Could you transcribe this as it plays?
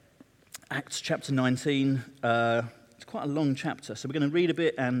Acts chapter 19. It's quite a long chapter, so we're going to read a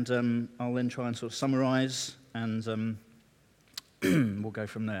bit and I'll then try and sort of summarise and we'll go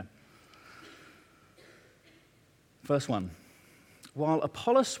from there. Verse 1. While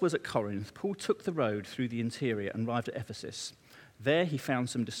Apollos was at Corinth, Paul took the road through the interior and arrived at Ephesus. There he found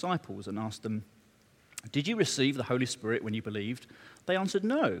some disciples and asked them, "Did you receive the Holy Spirit when you believed?" They answered,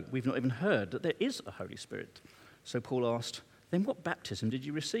 "No, we've not even heard that there is a Holy Spirit." So Paul asked, "Then what baptism did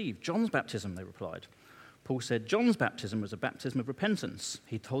you receive?" "John's baptism," they replied. Paul said, "John's baptism was a baptism of repentance.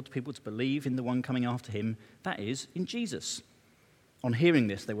 He told people to believe in the one coming after him, that is, in Jesus." On hearing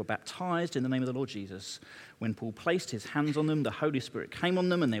this, they were baptized in the name of the Lord Jesus. When Paul placed his hands on them, the Holy Spirit came on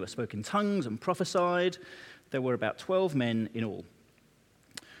them, and they were spoke in tongues and prophesied. There were about 12 men in all.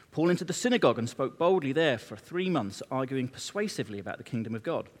 Paul entered the synagogue and spoke boldly there for 3 months, arguing persuasively about the kingdom of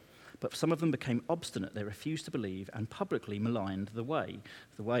God. But some of them became obstinate. They refused to believe and publicly maligned the way.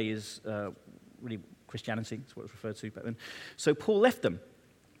 The way is really Christianity. That's what it was referred to back then. So Paul left them.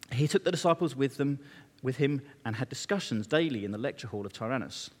 He took the disciples with him and had discussions daily in the lecture hall of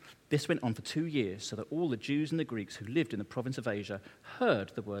Tyrannus. This went on for 2 years, so that all the Jews and the Greeks who lived in the province of Asia heard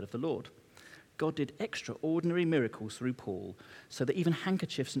the word of the Lord. God did extraordinary miracles through Paul, so that even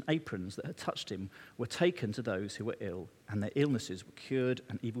handkerchiefs and aprons that had touched him were taken to those who were ill, and their illnesses were cured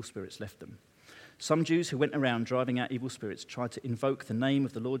and evil spirits left them. Some Jews who went around driving out evil spirits tried to invoke the name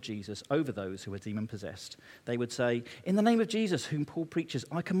of the Lord Jesus over those who were demon-possessed. They would say, "In the name of Jesus, whom Paul preaches,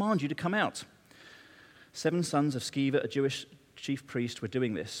 I command you to come out." 7 sons of Sceva, a Jewish chief priest, were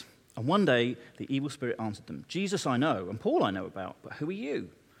doing this. And one day, the evil spirit answered them, "Jesus I know, and Paul I know about, but who are you?"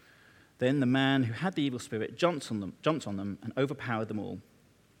 Then the man who had the evil spirit jumped on them and overpowered them all.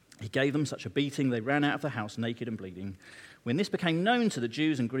 He gave them such a beating, they ran out of the house naked and bleeding. When this became known to the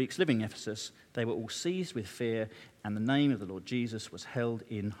Jews and Greeks living in Ephesus, they were all seized with fear, and the name of the Lord Jesus was held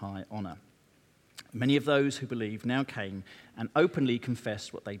in high honor. Many of those who believed now came and openly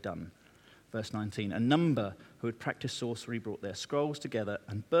confessed what they'd done. Verse 19, a number who had practiced sorcery brought their scrolls together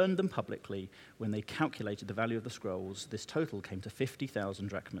and burned them publicly. When they calculated the value of the scrolls, this total came to 50,000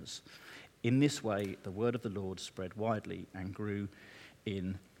 drachmas. In this way, the word of the Lord spread widely and grew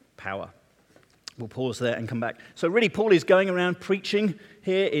in power. We'll pause there and come back. So really, Paul is going around preaching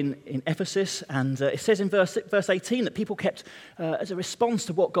here in Ephesus, and it says in verse 18 that people kept, as a response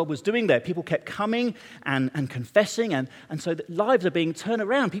to what God was doing there, people kept coming and confessing, and so that lives are being turned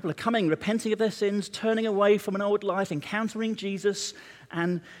around. People are coming, repenting of their sins, turning away from an old life, encountering Jesus,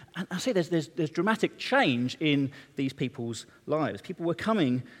 and I say there's dramatic change in these people's lives. People were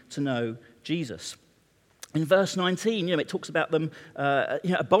coming to know Jesus. In verse 19, it talks about them,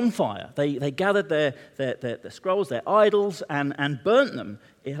 a bonfire. They gathered their scrolls, their idols, and burnt them.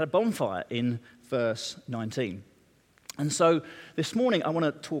 It had a bonfire in verse 19. And so this morning I want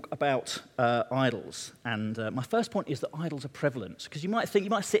to talk about idols. And my first point is that idols are prevalent. Because you might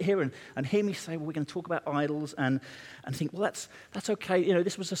sit here and hear me say, well, we're going to talk about idols, and think, well, that's okay.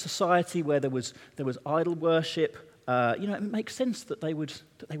 This was a society where there was idol worship. It makes sense that they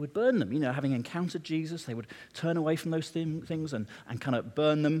would burn them. Having encountered Jesus, they would turn away from those things and kind of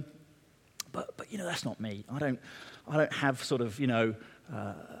burn them. But that's not me. I don't have sort of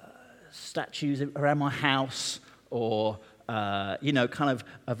statues around my house or kind of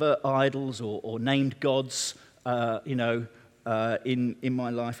avert idols or named gods in my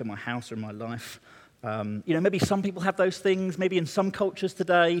life, in my house, or in my life. Maybe some people have those things, maybe in some cultures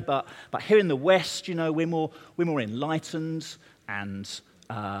today, but here in the West, we're more enlightened, and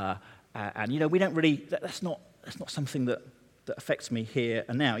we don't really. That's not something that affects me here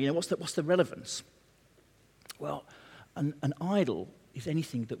and now. What's the relevance? Well, an idol is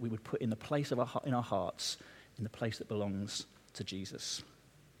anything that we would put in the place of in our hearts, in the place that belongs to Jesus.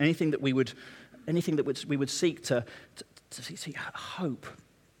 Anything that we would seek to seek hope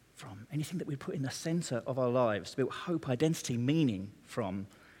from, anything that we put in the center of our lives, to build hope, identity, meaning from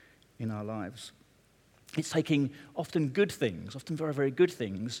in our lives. It's taking often good things, often very, very good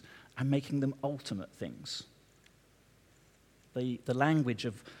things, and making them ultimate things. The language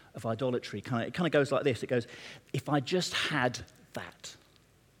of idolatry kind of goes like this. It goes, if I just had that,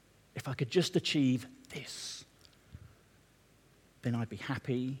 if I could just achieve this, then I'd be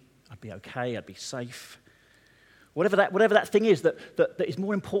happy, I'd be okay, I'd be safe. Whatever that thing is that is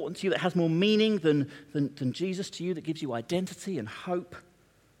more important to you, that has more meaning than Jesus to you, that gives you identity and hope.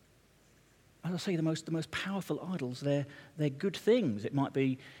 As I say, the most powerful idols, they're good things. It might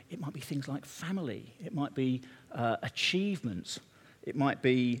be things like family. It might be achievements. It might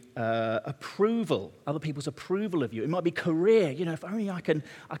be approval, other people's approval of you. It might be career. If only I can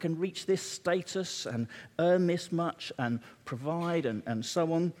reach this status and earn this much and provide and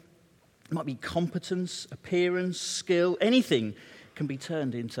so on. It might be competence, appearance, skill, anything can be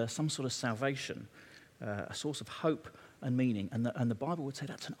turned into some sort of salvation, a source of hope and meaning. And the Bible would say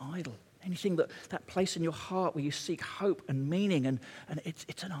that's an idol. Anything that place in your heart where you seek hope and meaning, and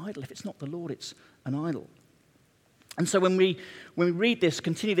it's an idol. If it's not the Lord, it's an idol. And so when we read this,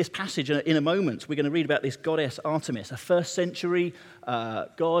 continue this passage in a moment, we're going to read about this goddess Artemis, a first century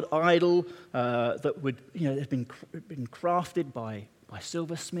god idol that had been crafted by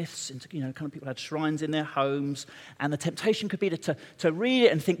silversmiths into, kind of people had shrines in their homes, and the temptation could be to read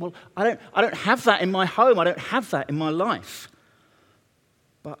it and think, well, I don't have that in my home, I don't have that in my life.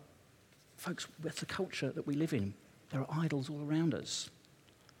 But folks, that's the culture that we live in. There are idols all around us.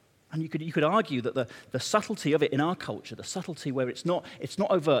 And you could argue that the subtlety of it in our culture, the subtlety where it's not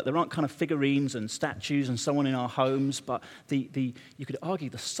overt, there aren't kind of figurines and statues and so on in our homes, but you could argue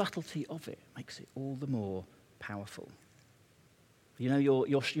the subtlety of it makes it all the more powerful. You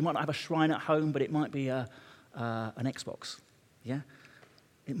might not have a shrine at home, but it might be an Xbox, yeah?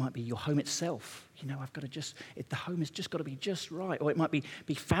 It might be your home itself. The home has just got to be just right. Or it might be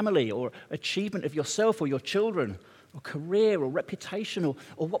family or achievement of yourself or your children or career or reputation or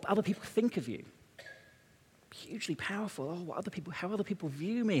what other people think of you. Hugely powerful. How other people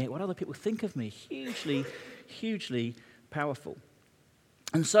view me, what other people think of me. Hugely, hugely powerful.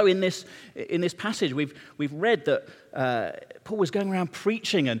 And so in this passage, we've read that Paul was going around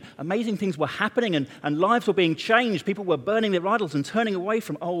preaching and amazing things were happening and lives were being changed. People were burning their idols and turning away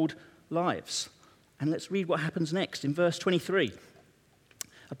from old lives. And let's read what happens next in verse 23.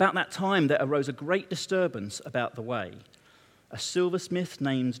 About that time there arose a great disturbance about the way. A silversmith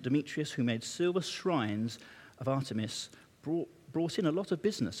named Demetrius, who made silver shrines of Artemis, brought in a lot of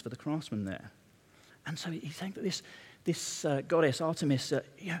business for the craftsmen there. And so he's saying that this goddess Artemis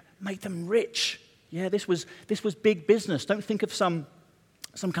made them rich. Yeah, this was big business. Don't think of some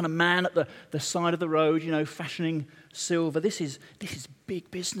kind of man at the side of the road, fashioning silver. This is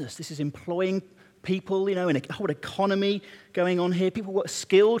big business. This is employing people, in a whole economy going on here.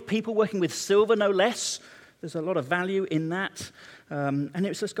 Skilled people working with silver, no less. There's a lot of value in that.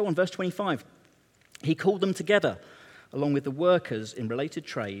 Let's go on, verse 25. He called them together, along with the workers in related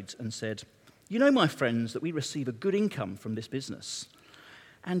trades, and said, "You know, my friends, that we receive a good income from this business.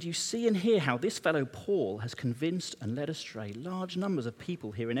 And you see and hear how this fellow Paul has convinced and led astray large numbers of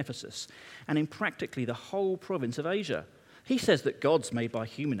people here in Ephesus and in practically the whole province of Asia. He says that gods made by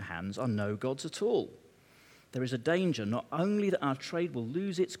human hands are no gods at all. There is a danger not only that our trade will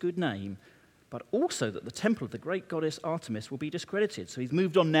lose its good name, but also that the temple of the great goddess Artemis will be discredited." So he's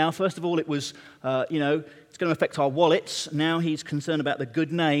moved on now. First of all, it was, it's going to affect our wallets. Now he's concerned about the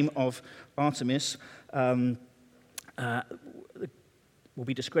good name of Artemis will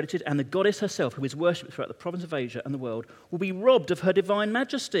be discredited, and the goddess herself, who is worshipped throughout the province of Asia and the world, will be robbed of her divine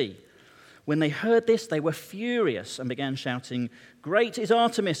majesty. When they heard this, they were furious and began shouting, "Great is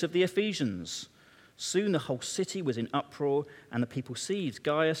Artemis of the Ephesians!" Soon the whole city was in uproar, and the people seized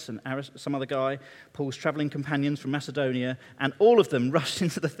Gaius and some other guy, Paul's traveling companions from Macedonia, and all of them rushed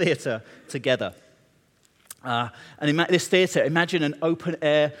into the theatre together. And in this theatre, imagine an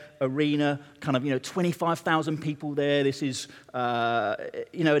open-air arena, kind of, 25,000 people there. This is,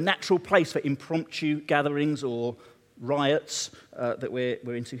 a natural place for impromptu gatherings or riots that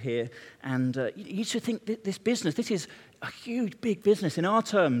we're into here. And you should think this business, this is a huge, big business in our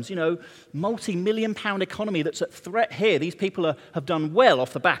terms, multi-million-pound economy that's at threat here. These people have done well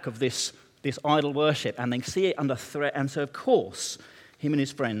off the back of this idol worship, and they see it under threat. And so, of course, him and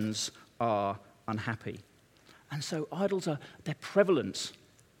his friends are unhappy. And so idols they're prevalent.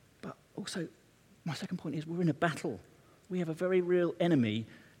 But also, my second point is we're in a battle. We have a very real enemy,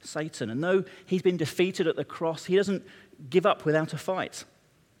 Satan. And though he's been defeated at the cross, he doesn't give up without a fight.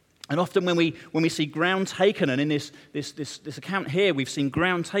 And often when we see ground taken, and in this account here, we've seen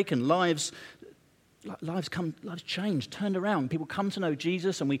ground taken, lives changed, turned around. People come to know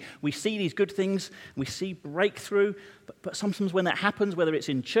Jesus, and we see these good things, we see breakthrough. But sometimes when that happens, whether it's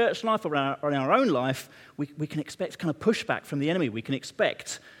in church life or in our own life, we can expect kind of pushback from the enemy. We can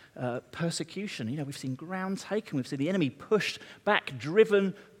expect persecution. We've seen ground taken. We've seen the enemy pushed back,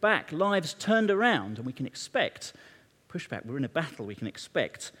 driven back, lives turned around, and we can expect pushback. We're in a battle. We can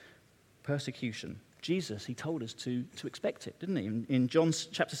expect persecution. Jesus, he told us to expect it, didn't he? In John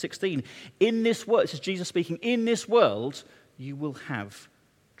chapter 16, in this world, this is Jesus speaking, in this world you will have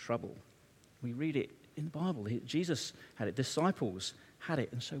trouble. We read it in the Bible. Jesus had it, disciples had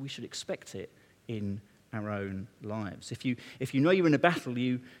it, and so we should expect it in our own lives. If you know you're in a battle,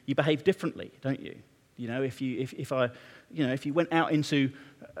 you behave differently, don't you? If you went out into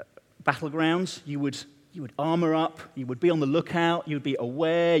battlegrounds, you would you would armor up, you would be on the lookout, you would be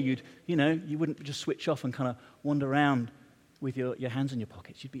aware, you wouldn't just switch off and kind of wander around with your hands in your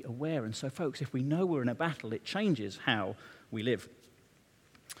pockets. You'd be aware. And so, folks, if we know we're in a battle, it changes how we live.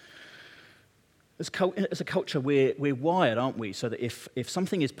 As a culture, we're wired, aren't we, so that if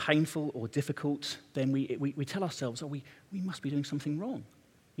something is painful or difficult, then we tell ourselves, we must be doing something wrong.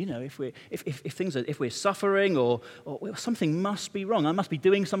 If we're suffering or something must be wrong. I must be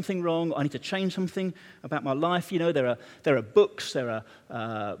doing something wrong. I need to change something about my life. There are books, there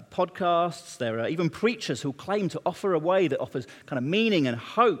are podcasts, there are even preachers who claim to offer a way that offers kind of meaning and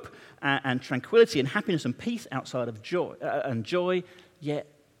hope and tranquility and happiness and peace outside of joy, yet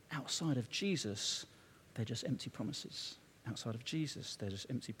outside of Jesus, they're just empty promises. Outside of Jesus, they're just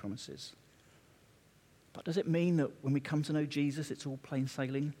empty promises. But does it mean that when we come to know Jesus, it's all plain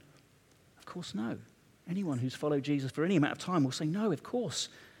sailing? Of course, no. Anyone who's followed Jesus for any amount of time will say, no, of course,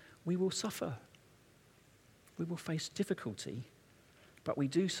 we will suffer. We will face difficulty, but we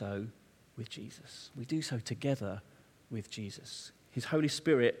do so with Jesus. We do so together with Jesus. His Holy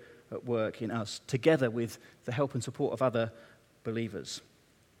Spirit at work in us, together with the help and support of other believers.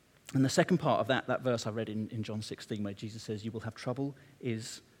 And the second part of that verse I read in John 16, where Jesus says, you will have trouble,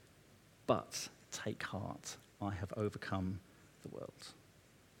 is, but take heart, I have overcome the world.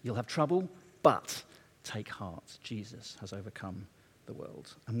 You'll have trouble, but take heart, Jesus has overcome the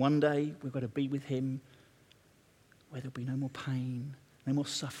world. And one day we're going to be with him, where there'll be no more pain, no more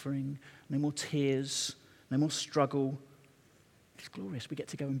suffering, no more tears, no more struggle. It's glorious. We get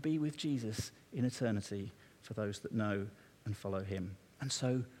to go and be with Jesus in eternity for those that know and follow him. And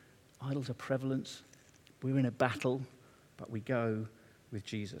so idols are prevalent. We're in a battle, but we go with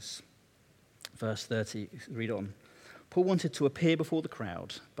Jesus. Verse 30, read on. Paul wanted to appear before the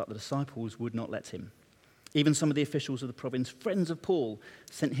crowd, but the disciples would not let him. Even some of the officials of the province, friends of Paul,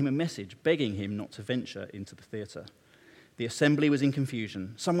 sent him a message begging him not to venture into the theatre. The assembly was in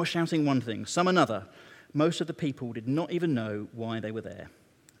confusion. Some were shouting one thing, some another. Most of the people did not even know why they were there.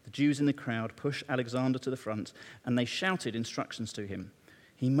 The Jews in the crowd pushed Alexander to the front, and they shouted instructions to him.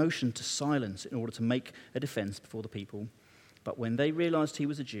 He motioned to silence in order to make a defense before the people. But when they realized he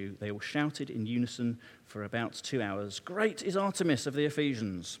was a Jew, they all shouted in unison for about 2 hours, "Great is Artemis of the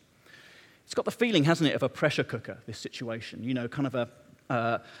Ephesians." It's got the feeling, hasn't it, of a pressure cooker, this situation. Kind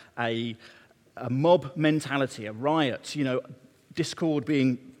of a mob mentality, a riot, discord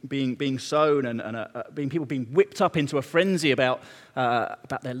being sown and people being whipped up into a frenzy about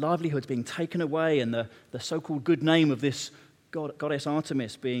their livelihoods being taken away and the so-called good name of this goddess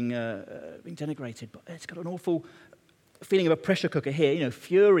Artemis being denigrated. But it's got an awful feeling of a pressure cooker here,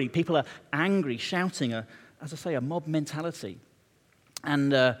 fury. People are angry, shouting, as I say, a mob mentality.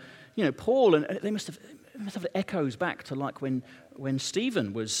 And, Paul, and they must have echoes back to like when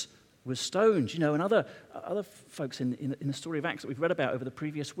Stephen was stoned, and other folks in the story of Acts that we've read about over the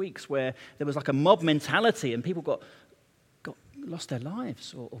previous weeks, where there was like a mob mentality and people lost their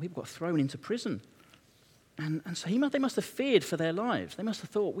lives or people got thrown into prison. And so they must have feared for their lives. They must have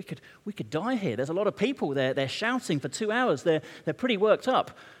thought, we could die here. There's a lot of people there. They're shouting for 2 hours. They're pretty worked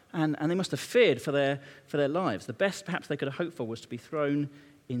up. And they must have feared for their lives. The best perhaps they could have hoped for was to be thrown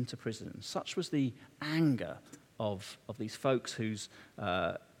into prison. Such was the anger of these folks whose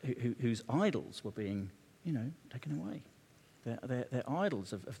idols were being, taken away. Their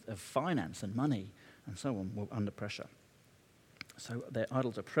idols of finance and money and so on were under pressure. So their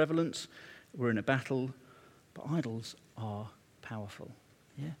idols are prevalent. We're in a battle. But idols are powerful.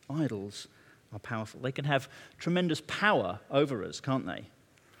 Yeah, idols are powerful. They can have tremendous power over us, can't they?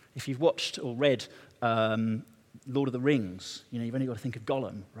 If you've watched or read Lord of the Rings, you've only got to think of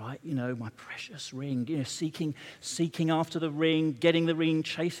Gollum, right? My precious ring, seeking after the ring, getting the ring,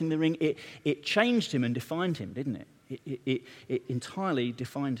 chasing the ring. It changed him and defined him, didn't it? It entirely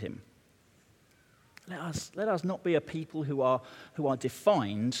defined him. Let us not be a people who are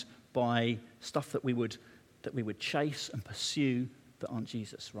defined by stuff that we would chase and pursue that aren't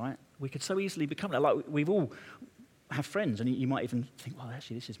Jesus, right? We could so easily become that. Like we've all have friends, and you might even think, well,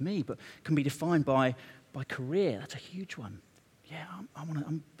 actually, this is me, but can be defined by career. That's a huge one. Yeah,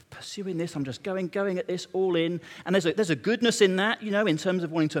 I'm pursuing this. I'm just going at this all in. And there's a goodness in that, in terms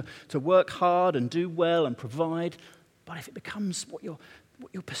of wanting to work hard and do well and provide. But if it becomes what you're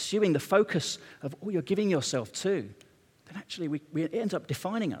pursuing, the focus of all you're giving yourself to, then actually it ends up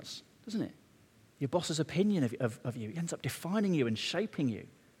defining us, doesn't it? Your boss's opinion of you ends up defining you and shaping you.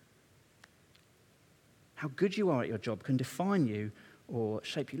 How good you are at your job can define you or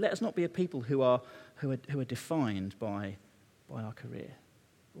shape you. Let us not be a people who are defined by our career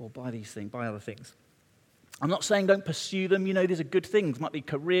or by these things, by other things. I'm not saying don't pursue them. These are good things. Might be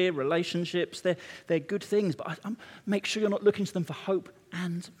career, relationships. They're good things. But make sure you're not looking to them for hope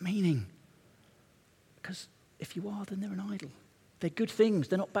and meaning. Because if you are, then they're an idol. They're good things.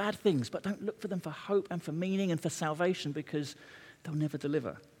 They're not bad things. But don't look for them for hope and for meaning and for salvation, because they'll never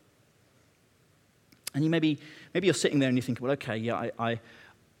deliver. And maybe you're sitting there and you're thinking, well, okay, yeah,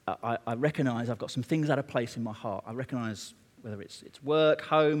 I recognize I've got some things out of place in my heart. I recognize whether it's work,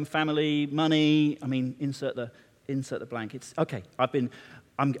 home, family, money. Insert the blank. It's okay. I've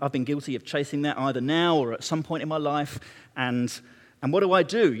been guilty of chasing that either now or at some point in my life. And what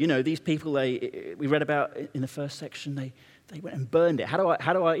do? These people we read about in the first section, they went and burned it. How do I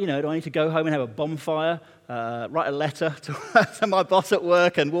do I need to go home and have a bonfire, write a letter to my boss at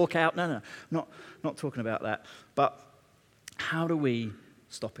work and walk out? No, not talking about that. But how do we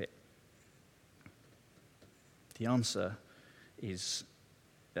stop it? The answer is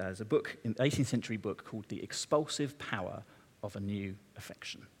there's a book, an 18th century book called The Expulsive Power of a New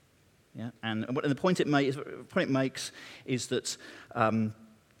Affection. Yeah? And the point it makes is that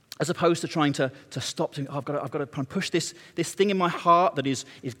as opposed to trying to stop, I've got to push this thing in my heart that is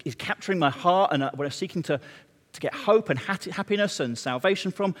capturing my heart and what I'm seeking to get hope and happiness and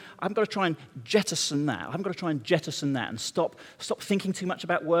salvation from, I've got to try and jettison that. I've got to try and jettison that and stop thinking too much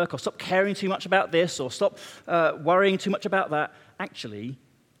about work, or stop caring too much about this, or stop worrying too much about that. Actually,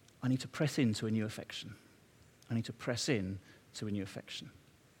 I need to press into a new affection. I need to press in to a new affection.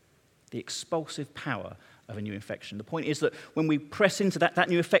 The expulsive power of a new affection. The point is that when we press into that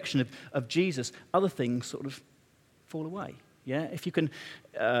new affection of Jesus, other things sort of fall away. Yeah, if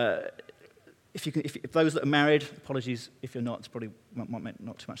those that are married, apologies if you're not, it's probably might make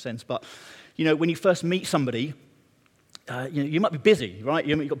not too much sense, but when you first meet somebody, you might be busy, right?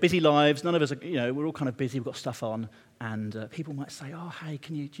 You've got busy lives. None of us are, we're all kind of busy. We've got stuff on, and people might say, "Oh, hey,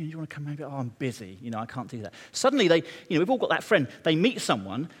 do you want to come over?" "Oh, I'm busy. I can't do that." Suddenly, we've all got that friend. They meet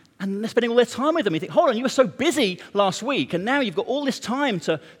someone, and they're spending all their time with them. You think, "Hold on, you were so busy last week, and now you've got all this time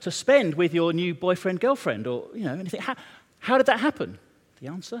to spend with your new boyfriend, girlfriend," or and you think, how did that happen? The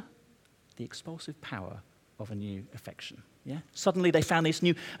answer: the expulsive power of a new affection. Yeah. Suddenly they found this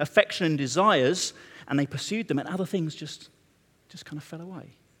new affection and desires, and they pursued them, and other things just kind of fell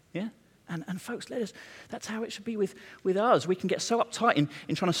away. Yeah. And folks, that's how it should be with us. We can get so uptight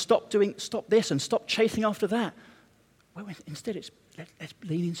in trying to stop this and stop chasing after that. Well, instead, let's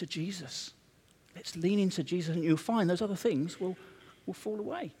lean into Jesus. Let's lean into Jesus, and you'll find those other things will fall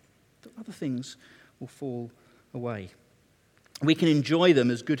away. The other things will fall away. We can enjoy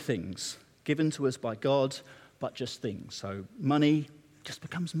them as good things, given to us by God, but just things. So money just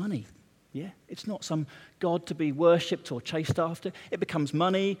becomes money. Yeah, it's not some God to be worshipped or chased after. It becomes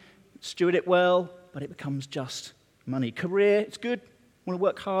money, steward it well, but it becomes just money. Career, it's good. Want to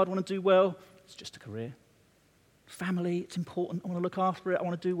work hard, want to do well. It's just a career. Family, it's important. I want to look after it. I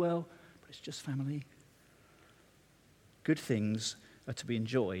want to do well, but it's just family. Good things are to be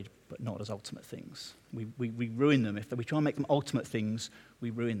enjoyed, but not as ultimate things. We ruin them. If we try and make them ultimate things, we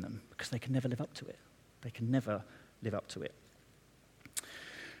ruin them because they can never live up to it. They can never live up to it.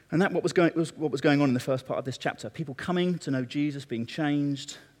 And that was what was going on in the first part of this chapter. People coming to know Jesus, being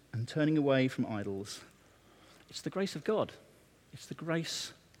changed, and turning away from idols. It's the grace of God. It's the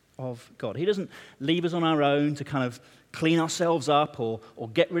grace of God. He doesn't leave us on our own to kind of clean ourselves up or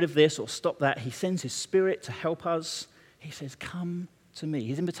get rid of this or stop that. He sends his Spirit to help us. He says, "Come to me."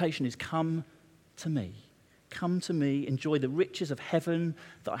 His invitation is, "Come to me. Come to me, enjoy the riches of heaven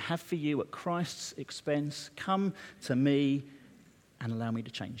that I have for you at Christ's expense. Come to me and allow me to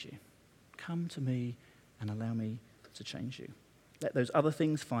change you. Come to me and allow me to change you." Let those other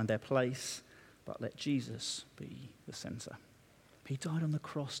things find their place, but let Jesus be the center. He died on the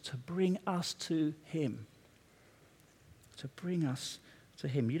cross to bring us to him. To bring us to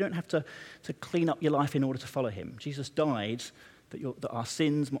him. You don't have to clean up your life in order to follow him. Jesus died that our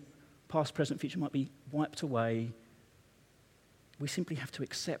sins, past, present, future, might be wiped away. We simply have to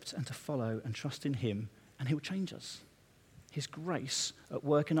accept and to follow and trust in him, and he'll change us. His grace at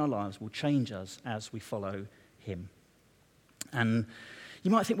work in our lives will change us as we follow him. And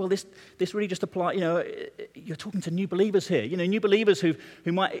you might think, well, this really just applies, you're talking to new believers here. New believers who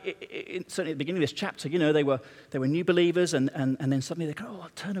might, certainly at the beginning of this chapter, they were new believers, and then suddenly they go, I'll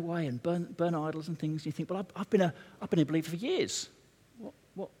turn away and burn idols and things. And you think, well, I've been a believer for years.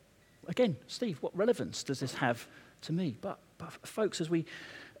 What? Again, Steve, what relevance does this have to me? But folks, as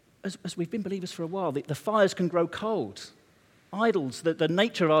we've been believers for a while, the fires can grow cold. Idols, the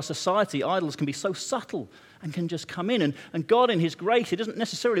nature of our society, idols can be so subtle and can just come in. And God, in his grace, he doesn't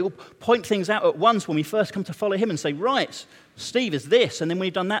necessarily point things out at once when we first come to follow him and say, right, Steve is this, and then when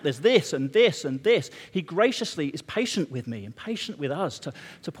we've done that, there's this and this and this. He graciously is patient with me and patient with us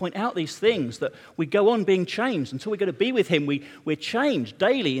to point out these things that we go on being changed. Until we go to be with him, we're changed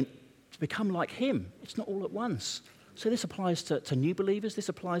daily to become like him. It's not all at once. So this applies to new believers. This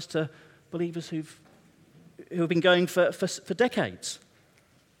applies to believers who have been going for decades.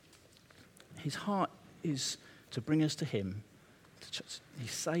 His heart is to bring us to him. He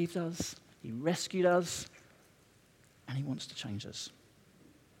saved us, he rescued us, and he wants to change us.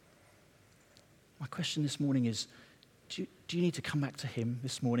 My question this morning is, do you need to come back to him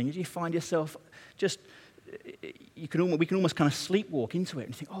this morning? Do you find yourself just, we can almost kind of sleepwalk into it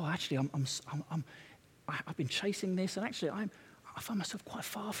and think, oh, actually, I've been chasing this, and actually I find myself quite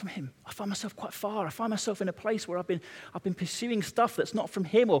far from him. I find myself in a place where I've been pursuing stuff that's not from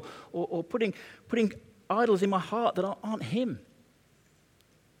him, or putting idols in my heart that aren't him.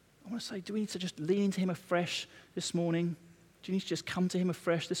 I want to say, do we need to just lean into him afresh this morning? Do you need to just come to him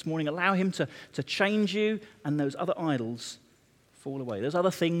afresh this morning? Allow him to change you, and those other idols fall away. Those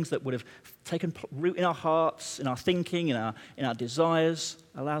other things that would have taken root in our hearts, in our thinking, in our desires,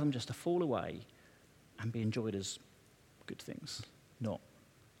 allow them just to fall away and be enjoyed as good things, not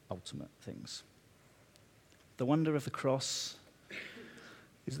ultimate things. The wonder of the cross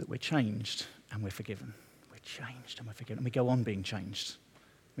is that we're changed and we're forgiven. We're changed and we're forgiven. And we go on being changed.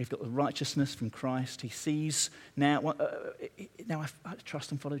 We've got the righteousness from Christ. He sees now I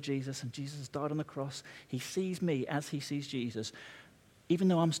trust and follow Jesus, and Jesus has died on the cross. He sees me as he sees Jesus, even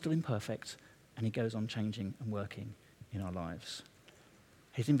though I'm still imperfect, and he goes on changing and working in our lives.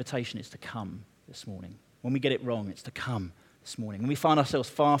 His invitation is to come this morning. When we get it wrong, it's to come this morning. When we find ourselves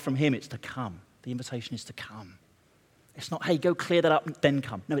far from him, it's to come. The invitation is to come. It's not, hey, go clear that up and then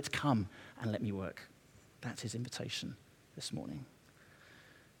come. No, it's come and let me work. That's his invitation this morning.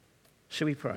 Shall we pray?